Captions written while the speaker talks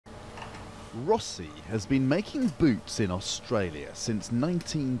Rossi has been making boots in Australia since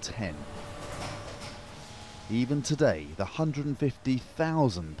 1910. Even today, the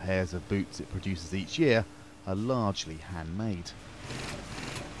 150,000 pairs of boots it produces each year are largely handmade.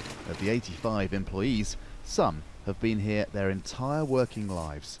 Of the 85 employees, some have been here their entire working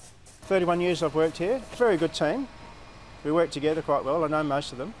lives. 31 years I've worked here. It's a very good team. We work together quite well. I know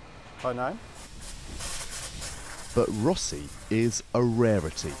most of them by name. But Rossi is a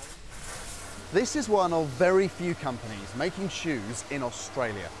rarity. This is one of very few companies making shoes in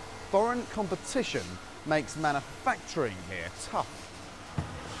Australia. Foreign competition makes manufacturing here tough.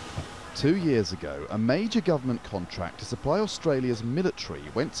 2 years ago, a major government contract to supply Australia's military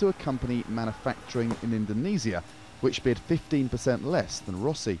went to a company manufacturing in Indonesia, which bid 15% less than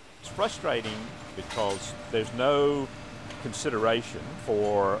Rossi. It's frustrating because there's no consideration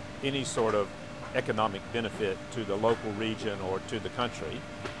for any sort of economic benefit to the local region or to the country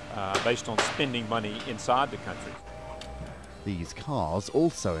based on spending money inside the country. These cars,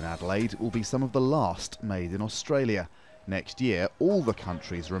 also in Adelaide, will be some of the last made in Australia. Next year, all the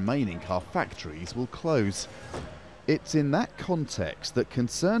country's remaining car factories will close. It's in that context that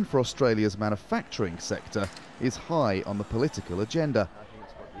concern for Australia's manufacturing sector is high on the political agenda.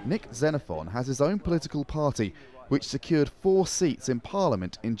 Nick Xenophon has his own political party, which secured 4 seats in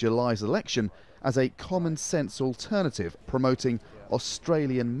Parliament in July's election as a common-sense alternative promoting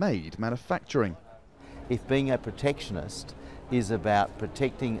Australian-made manufacturing. If being a protectionist is about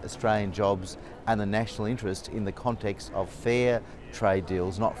protecting Australian jobs and the national interest in the context of fair trade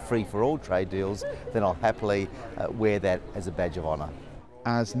deals, not free-for-all trade deals, then I'll happily wear that as a badge of honour.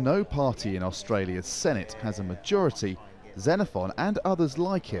 As no party in Australia's Senate has a majority, Xenophon and others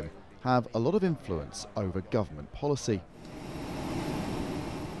like him have a lot of influence over government policy.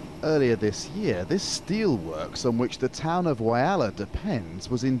 Earlier this year, this steelworks on which the town of Whyalla depends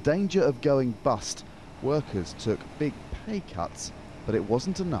was in danger of going bust. Workers took big pay cuts, but it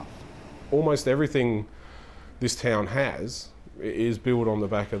wasn't enough. Almost everything this town has is built on the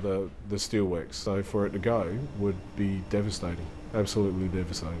back of the steelworks, so for it to go would be devastating, absolutely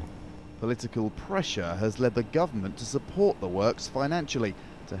devastating. Political pressure has led the government to support the works financially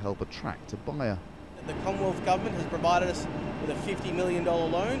to help attract a buyer. The Commonwealth Government has provided us with a $50 million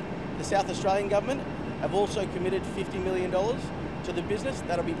loan. The South Australian Government have also committed $50 million to the business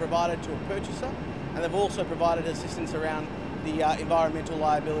that'll be provided to a purchaser, and they've also provided assistance around the environmental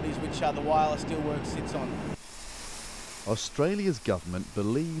liabilities which the Whyalla Steelworks sits on. Australia's government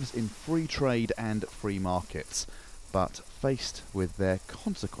believes in free trade and free markets, but faced with their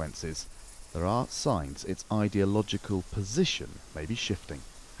consequences, there are signs its ideological position may be shifting.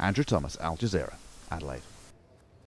 Andrew Thomas, Al Jazeera, Adelaide.